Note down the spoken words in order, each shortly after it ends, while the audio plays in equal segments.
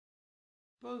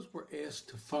Suppose we're asked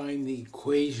to find the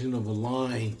equation of a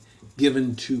line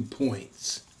given 2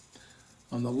 points.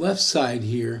 On the left side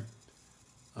here,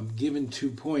 I'm given 2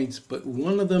 points, but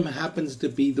one of them happens to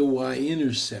be the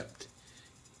y-intercept.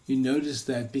 You notice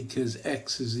that because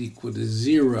x is equal to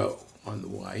 0 on the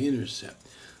y-intercept.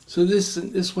 So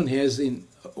this one has an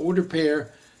order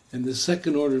pair, and the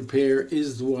second order pair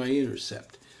is the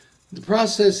y-intercept. The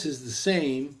process is the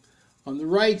same on the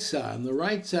right side. On the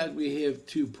right side we have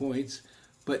 2 points,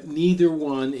 but neither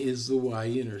one is the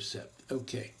y-intercept.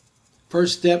 Okay,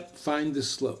 first step, find the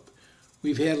slope.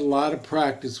 We've had a lot of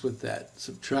practice with that.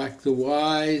 Subtract the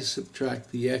y's,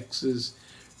 subtract the x's,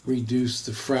 reduce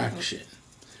the fraction.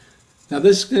 Now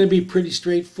this is going to be pretty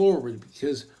straightforward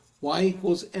because y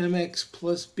equals mx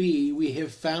plus b. We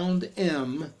have found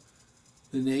m,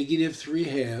 the negative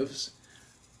 3/2.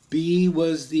 B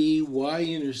was the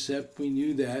y-intercept, we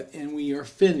knew that, and we are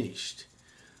finished.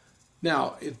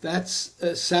 Now, if that's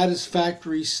a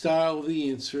satisfactory style of the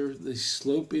answer, the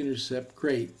slope-intercept,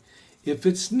 great. If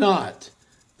it's not,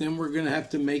 then we're going to have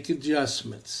to make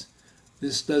adjustments.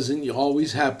 This doesn't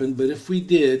always happen, but if we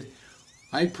did,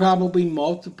 I'd probably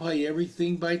multiply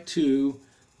everything by 2.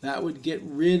 That would get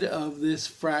rid of this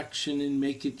fraction and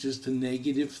make it just a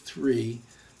negative 3.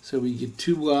 So we get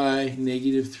 2y,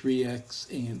 negative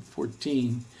 3x, and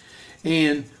 14.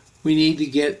 And we need to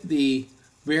get the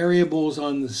variables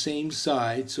on the same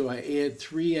side, so I add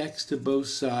 3x to both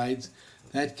sides.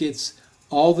 That gets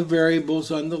all the variables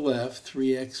on the left,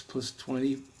 3x plus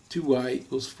 22y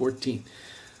equals 14.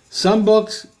 Some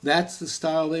books, that's the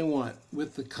style they want,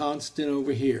 with the constant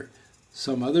over here.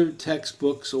 Some other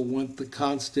textbooks will want the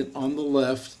constant on the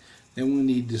left, then we'll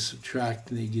need to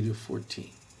subtract negative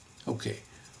 14. Okay,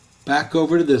 back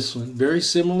over to this one. Very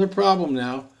similar problem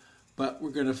now. But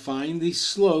we're going to find the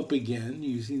slope again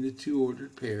using the 2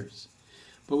 ordered pairs.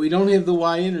 But we don't have the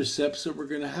y-intercept, so we're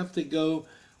going to have to go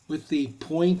with the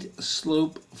point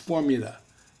slope formula.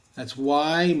 That's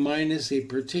y minus a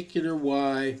particular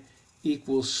y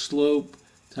equals slope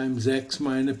times x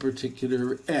minus a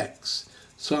particular x.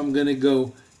 So I'm going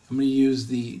to use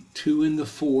the 2 and the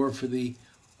 4 for the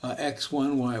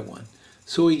x1, y1.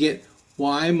 So we get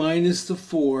y minus the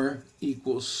 4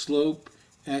 equals slope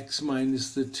x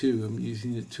minus the 2. I'm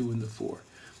using the 2 and the 4.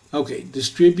 Okay,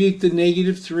 distribute the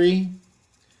negative 3,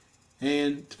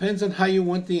 and it depends on how you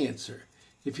want the answer.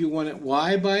 If you want it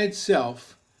y by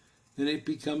itself, then it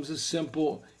becomes a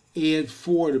simple add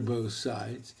 4 to both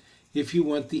sides. If you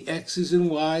want the x's and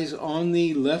y's on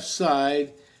the left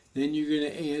side, then you're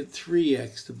going to add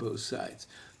 3x to both sides.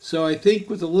 So I think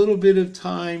with a little bit of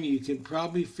time, you can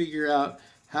probably figure out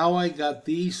how I got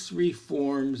these 3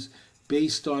 forms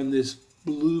based on this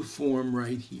blue form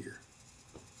right here.